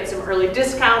they could get some early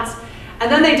discounts. And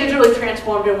then they digitally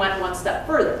transformed and went one step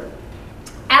further.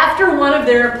 After one of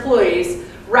their employees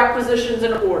requisitions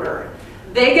an order,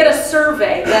 they get a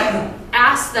survey that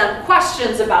asks them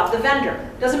questions about the vendor.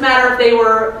 Doesn't matter if they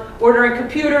were ordering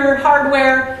computer,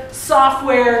 hardware,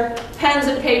 software, pens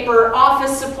and paper,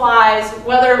 office supplies,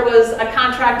 whether it was a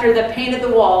contractor that painted the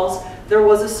walls, there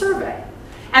was a survey.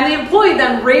 And the employee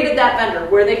then rated that vendor.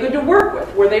 Were they good to work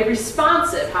with? Were they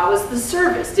responsive? How was the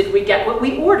service? Did we get what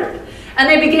we ordered? And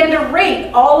they began to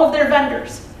rate all of their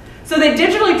vendors. So they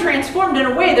digitally transformed, in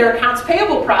a way, their accounts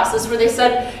payable process where they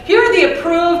said, here are the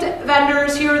approved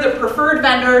vendors, here are the preferred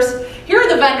vendors, here are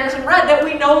the vendors in red that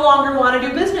we no longer want to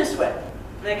do business with.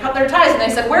 And they cut their ties and they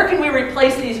said, where can we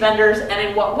replace these vendors and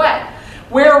in what way?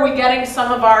 Where are we getting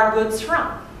some of our goods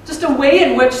from? Just a way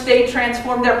in which they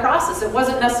transformed their process. It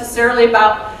wasn't necessarily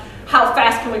about how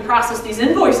fast can we process these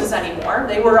invoices anymore.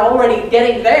 They were already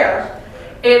getting there.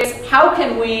 It's how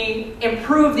can we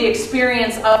improve the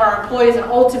experience of our employees and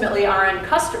ultimately our end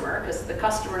customer, because the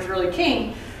customer is really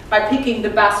king, by picking the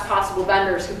best possible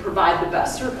vendors who provide the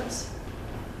best service.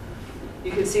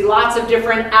 You can see lots of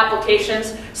different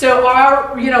applications. So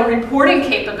our reporting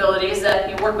capabilities that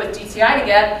you work with DTI to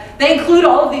get, they include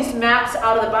all of these maps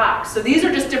out of the box. So these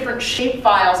are just different shape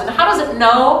files. And how does it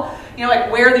know,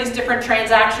 like where these different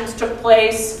transactions took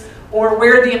place or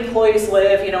where the employees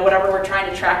live, whatever we're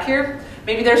trying to track here.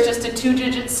 Maybe there's just a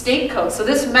 2-digit state code. So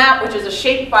this map, which is a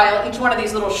shape file, each one of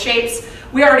these little shapes,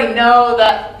 we already know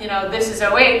that this is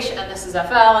OH and this is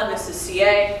FL and this is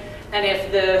CA. And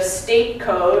if the state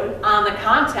code on the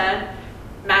content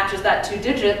matches that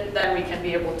 2-digit, then we can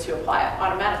be able to apply it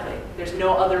automatically. There's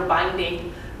no other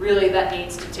binding really that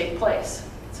needs to take place.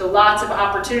 So lots of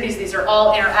opportunities. These are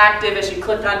all interactive. As you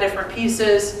click on different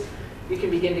pieces, you can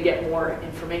begin to get more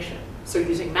information. So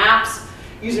using maps,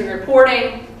 using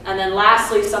reporting, and then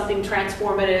lastly, something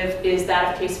transformative is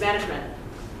that of case management.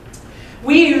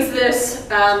 We use this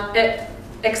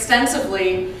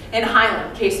extensively in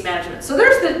Hyland, case management. So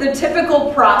there's the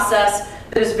typical process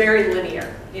that is very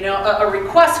linear. A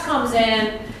request comes in,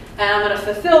 and I'm going to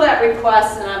fulfill that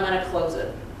request, and I'm going to close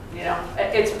it.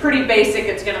 It's pretty basic.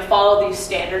 It's going to follow these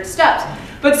standard steps.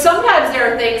 But sometimes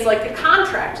there are things like a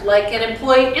contract, like an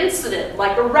employee incident,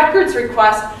 like a records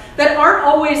request that aren't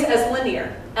always as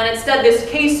linear. And instead, this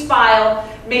case file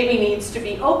maybe needs to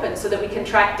be open so that we can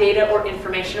track data or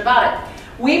information about it.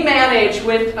 We manage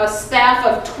with a staff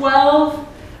of 12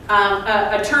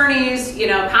 attorneys,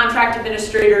 contract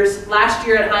administrators. Last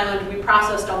year at Hyland, we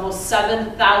processed almost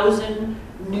 7,000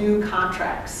 new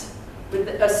contracts with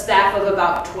a staff of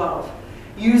about 12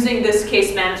 using this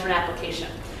case management application.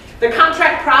 The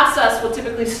contract process will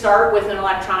typically start with an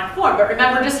electronic form, but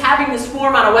remember, just having this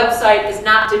form on a website is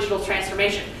not digital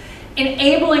transformation.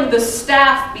 Enabling the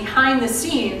staff behind the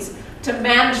scenes to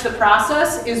manage the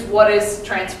process is what is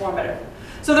transformative.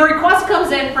 So the request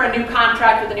comes in for a new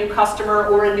contract with a new customer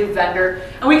or a new vendor,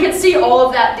 and we can see all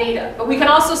of that data, but we can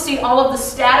also see all of the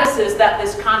statuses that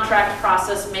this contract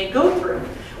process may go through.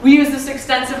 We use this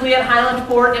extensively at Hyland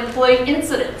for employee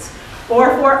incidents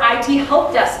or for IT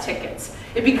help desk tickets.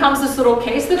 It becomes this little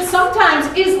case that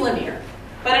sometimes is linear,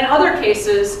 but in other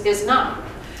cases is not.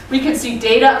 We can see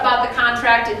data about the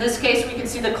contract. In this case, we can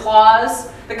see the clause,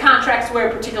 the contracts where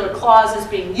a particular clause is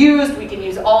being used. We can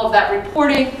use all of that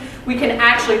reporting. We can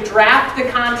actually draft the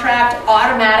contract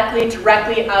automatically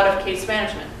directly out of case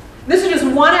management. This is just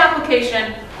one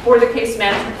application for the case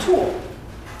management tool.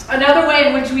 Another way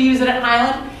in which we use it at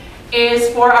Hyland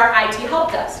is for our IT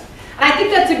help desk. And I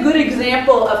think that's a good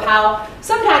example of how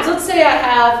sometimes, let's say I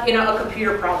have a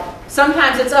computer problem.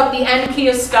 Sometimes it's the end key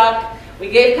is stuck. We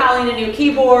gave Colleen a new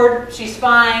keyboard. She's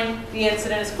fine. The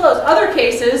incident is closed. Other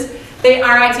cases,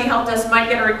 our IT help desk might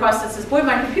get a request that says, boy,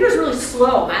 my computer's really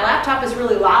slow. My laptop is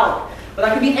really loud. But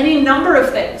that could be any number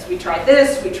of things. We tried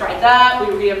this. We tried that.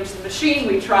 We re-imaged the machine.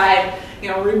 We tried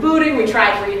rebooting. We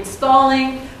tried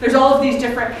reinstalling. There's all of these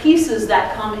different pieces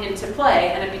that come into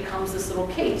play, and it becomes this little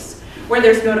case where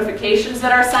there's notifications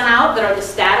that are sent out that are the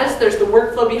status. There's the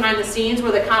workflow behind the scenes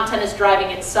where the content is driving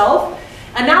itself.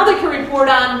 And now they can report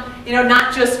on,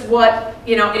 not just what,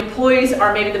 employees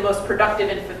are maybe the most productive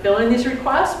in fulfilling these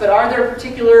requests, but are there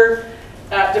particular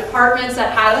departments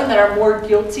at Hyland that are more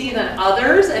guilty than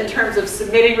others in terms of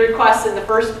submitting requests in the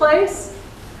first place?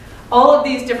 All of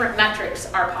these different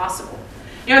metrics are possible.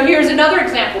 Here's another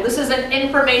example. This is an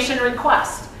information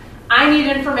request. I need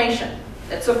information.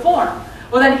 It's a form.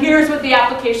 Well, then here's what the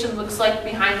application looks like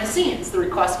behind the scenes. The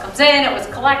request comes in, it was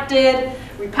collected,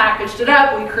 we packaged it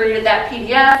up, we created that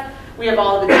PDF, we have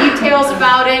all of the details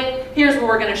about it, here's where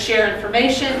we're going to share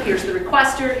information, here's the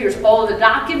requester, here's all of the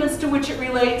documents to which it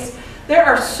relates. There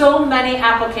are so many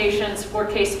applications for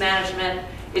case management,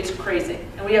 it's crazy.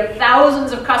 And we have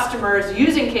thousands of customers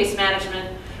using case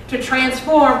management to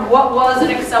transform what was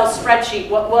an Excel spreadsheet,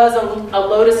 what was a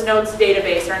Lotus Notes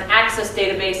database or an Access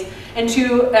database,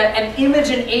 into an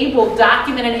image-enabled,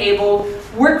 document-enabled,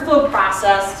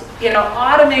 workflow-processed,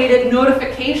 automated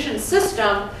notification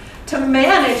system to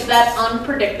manage that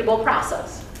unpredictable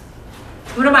process.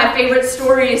 One of my favorite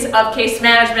stories of case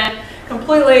management,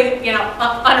 completely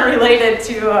unrelated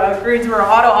to Greensboro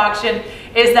Auto Auction,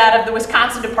 is that of the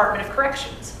Wisconsin Department of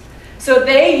Corrections. So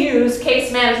they use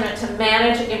case management to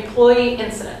manage employee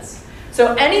incidents.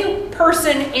 So any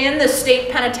person in the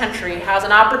state penitentiary has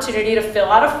an opportunity to fill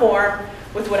out a form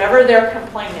with whatever their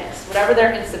complaint is, whatever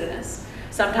their incident is.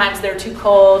 Sometimes they're too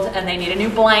cold and they need a new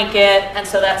blanket, and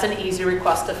so that's an easy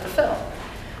request to fulfill.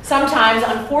 Sometimes,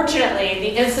 unfortunately,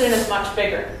 the incident is much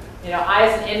bigger. You know, I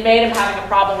as an inmate am having a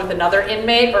problem with another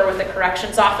inmate or with a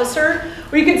corrections officer.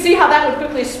 Well, you can see how that would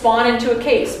quickly spawn into a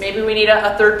case. Maybe we need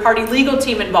a third-party legal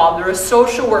team involved or a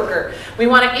social worker. We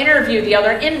want to interview the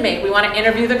other inmate. We want to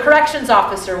interview the corrections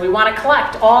officer. We want to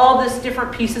collect all these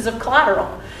different pieces of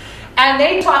collateral. And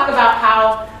they talk about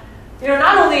how, you know,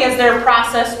 not only has their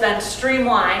process been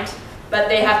streamlined, but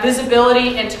they have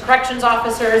visibility into corrections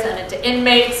officers and into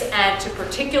inmates and to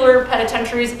particular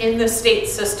penitentiaries in the state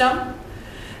system.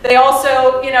 They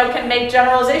also, you know, can make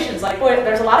generalizations like, boy,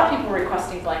 there's a lot of people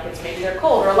requesting blankets, maybe they're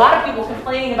cold, or a lot of people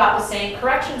complaining about the same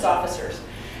corrections officers.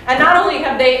 And not only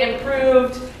have they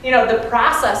improved, you know, the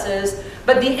processes,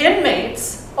 but the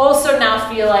inmates also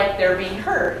now feel like they're being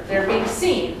heard, they're being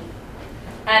seen.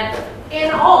 And in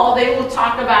all, they will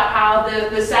talk about how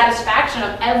the satisfaction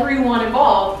of everyone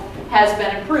involved has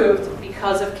been improved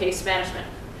because of case management.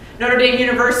 Notre Dame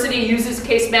University uses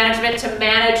case management to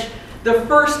manage the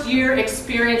first year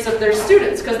experience of their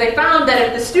students, because they found that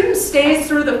if the student stays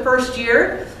through the first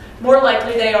year, more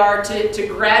likely they are to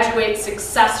graduate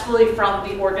successfully from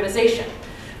the organization.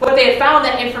 What they had found,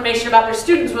 that information about their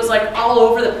students was like all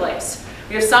over the place.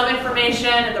 We have some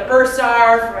information in the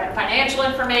bursar, financial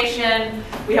information.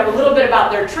 We have a little bit about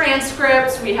their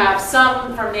transcripts. We have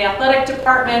some from the athletic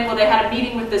department. Well, they had a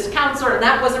meeting with this counselor and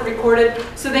that wasn't recorded.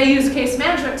 So they use case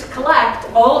management to collect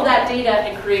all of that data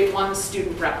and create one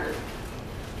student record.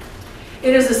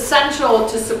 It is essential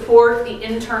to support the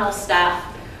internal staff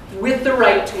with the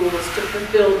right tools to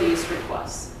fulfill these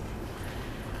requests.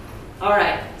 All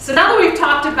right, so now that we've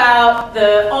talked about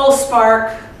the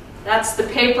Allspark, that's the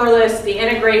paperless, the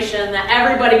integration, the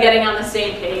everybody getting on the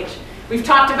same page. We've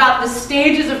talked about the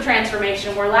stages of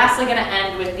transformation. We're lastly going to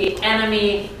end with the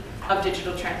enemy of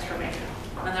digital transformation,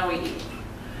 and then we eat.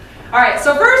 All right,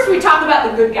 so first we talk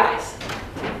about the good guys.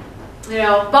 You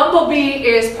know, Bumblebee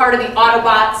is part of the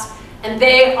Autobots, and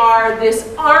they are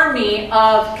this army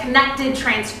of connected,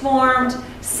 transformed,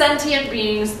 sentient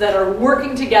beings that are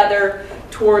working together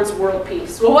towards world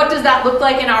peace. Well, what does that look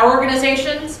like in our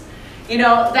organizations? You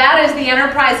know, that is the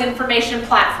Enterprise Information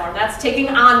Platform. That's taking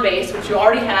OnBase, which you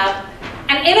already have,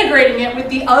 and integrating it with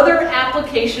the other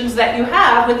applications that you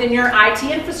have within your IT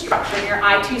infrastructure, your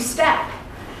IT stack.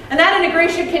 And that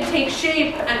integration can take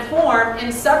shape and form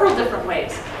in several different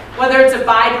ways. Whether it's a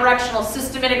bi-directional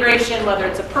system integration, whether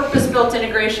it's a purpose-built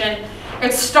integration,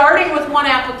 it's starting with one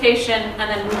application and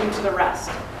then moving to the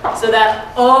rest, so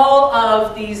that all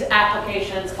of these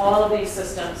applications, all of these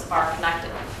systems are connected.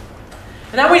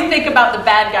 And then we think about the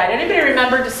bad guy. Anybody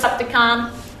remember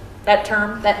Decepticon? That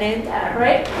term, that name, yeah,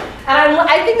 right? And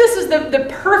I think this is the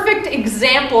perfect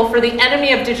example for the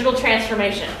enemy of digital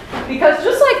transformation. Because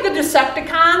just like the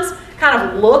Decepticons kind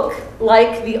of look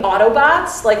like the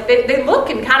Autobots, like they look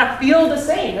and kind of feel the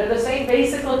same. They're the same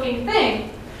basic looking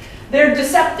thing. They're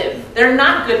deceptive. They're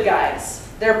not good guys.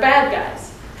 They're bad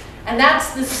guys. And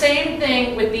that's the same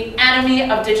thing with the enemy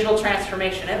of digital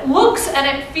transformation. It looks and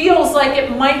it feels like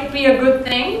it might be a good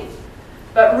thing,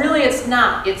 but really it's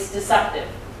not. It's deceptive.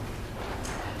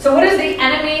 So what is the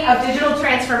enemy of digital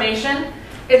transformation?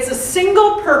 It's a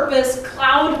single-purpose,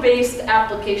 cloud-based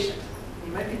application.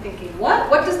 You might be thinking, what?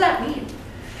 What does that mean?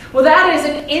 Well, that is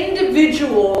an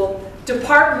individual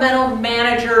departmental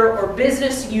manager or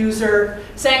business user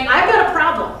saying, I've got a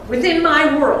problem within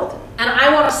my world, and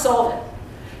I want to solve it.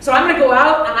 So I'm going to go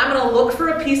out and I'm going to look for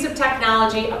a piece of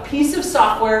technology, a piece of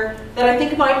software that I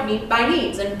think might meet my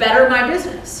needs and better my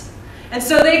business. And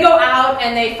so they go out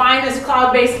and they find this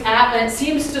cloud-based app and it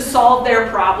seems to solve their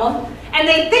problem. And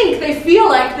they feel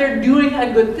like they're doing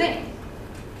a good thing.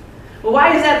 Well,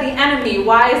 why is that the enemy?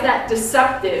 Why is that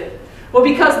deceptive? Well,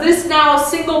 because this now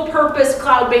single-purpose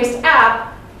cloud-based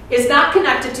app is not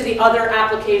connected to the other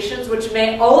applications, which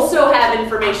may also have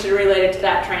information related to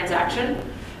that transaction.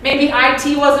 Maybe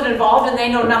IT wasn't involved and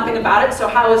they know nothing about it, so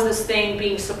how is this thing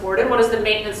being supported? What does the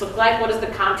maintenance look like? What does the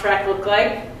contract look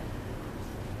like?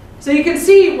 So you can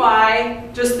see why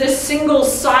just this single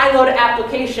siloed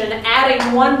application,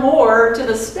 adding one more to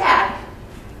the stack,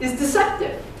 is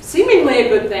deceptive. Seemingly a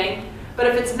good thing, but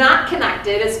if it's not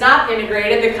connected, it's not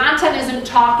integrated, the content isn't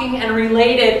talking and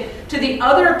related to the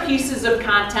other pieces of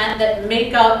content that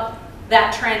make up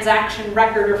that transaction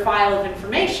record or file of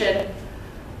information,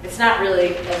 it's not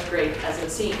really as great as it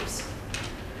seems.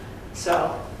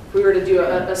 So if we were to do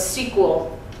a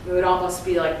sequel, it would almost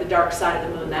be like the dark side of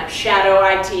the moon, that shadow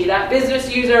IT, that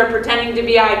business user pretending to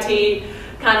be IT,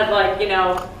 kind of like, you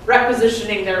know,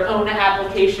 requisitioning their own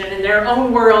application in their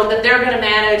own world that they're going to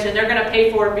manage and they're going to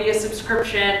pay for via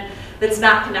subscription that's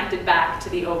not connected back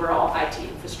to the overall IT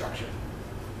infrastructure.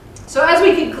 So as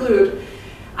we conclude,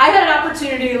 I had an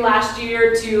opportunity last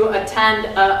year to attend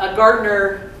a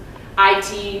Gartner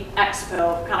IT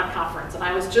Expo kind of conference, and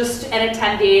I was just an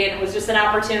attendee, and it was just an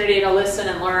opportunity to listen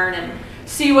and learn and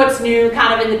see what's new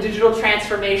kind of in the digital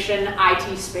transformation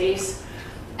IT space.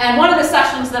 And one of the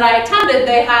sessions that I attended,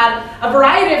 they had a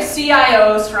variety of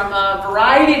CIOs from a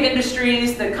variety of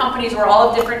industries. The companies were all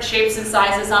of different shapes and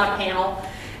sizes on a panel.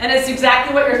 And it's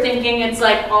exactly what you're thinking. It's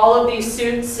like all of these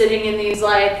suits sitting in these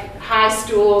like high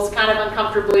stools, kind of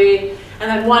uncomfortably. And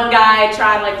then one guy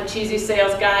trying, like the cheesy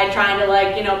sales guy, trying to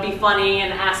like, you know, be funny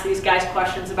and ask these guys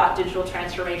questions about digital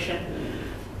transformation.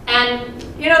 And,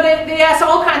 you know, they asked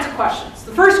all kinds of questions.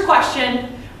 The first question,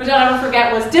 which I'll never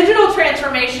forget, was digital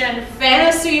transformation,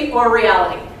 fantasy or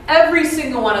reality? Every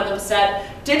single one of them said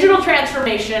digital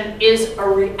transformation is a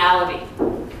reality.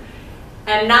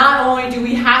 And not only do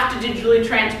we have to digitally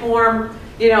transform,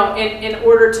 you know, in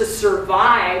order to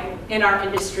survive in our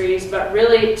industries, but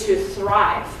really to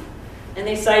thrive. And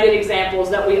they cited examples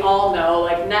that we all know,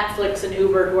 like Netflix and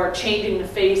Uber, who are changing the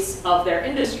face of their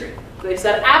industry. They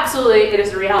said, absolutely, it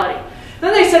is a reality.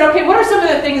 Then they said, okay, what are some of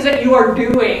the things that you are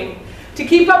doing to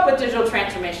keep up with digital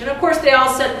transformation? Of course, they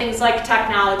all said things like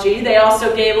technology. They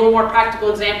also gave a little more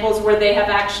practical examples where they have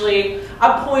actually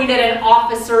appointed an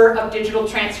officer of digital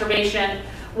transformation.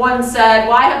 One said,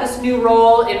 well, I have this new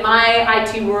role in my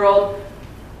IT world,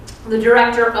 the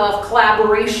director of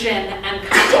collaboration and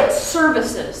content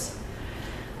services.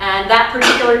 And that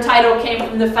particular title came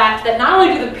from the fact that not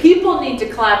only do the people need to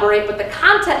collaborate, but the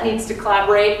content needs to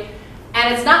collaborate.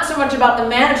 And it's not so much about the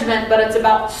management, but it's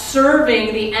about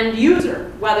serving the end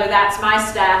user, whether that's my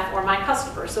staff or my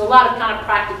customer. So a lot of kind of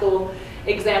practical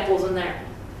examples in there.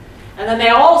 And then they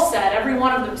all said, every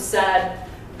one of them said,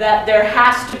 that there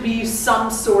has to be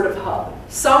some sort of hub,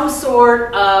 some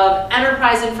sort of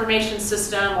enterprise information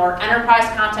system or enterprise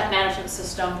content management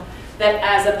system that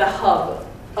is at the hub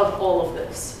of all of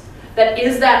this. That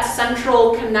is that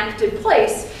central connected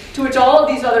place to which all of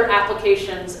these other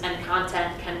applications and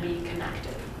content can be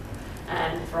connected.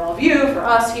 And for all of you, for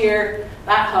us here,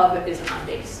 that hub is on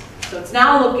base. So it's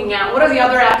now looking at what are the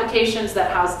other applications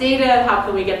that house data, how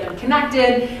can we get them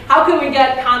connected, how can we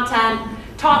get content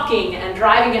talking and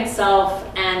driving itself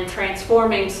and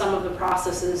transforming some of the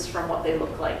processes from what they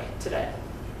look like today.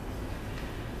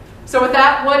 So with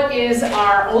that, what is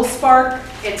our Allspark?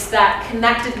 It's that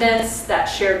connectedness, that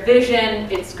shared vision,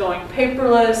 it's going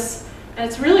paperless, and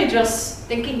it's really just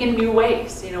thinking in new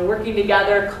ways, you know, working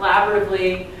together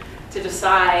collaboratively to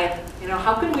decide, you know,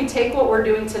 how can we take what we're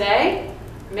doing today,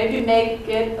 maybe make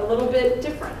it a little bit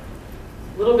different,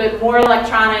 a little bit more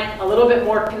electronic, a little bit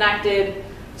more connected,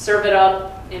 serve it up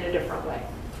in a different way.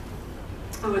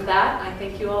 And with that, I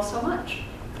thank you all so much.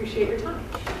 Appreciate your time.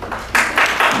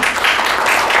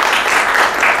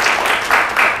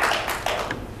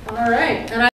 All right. And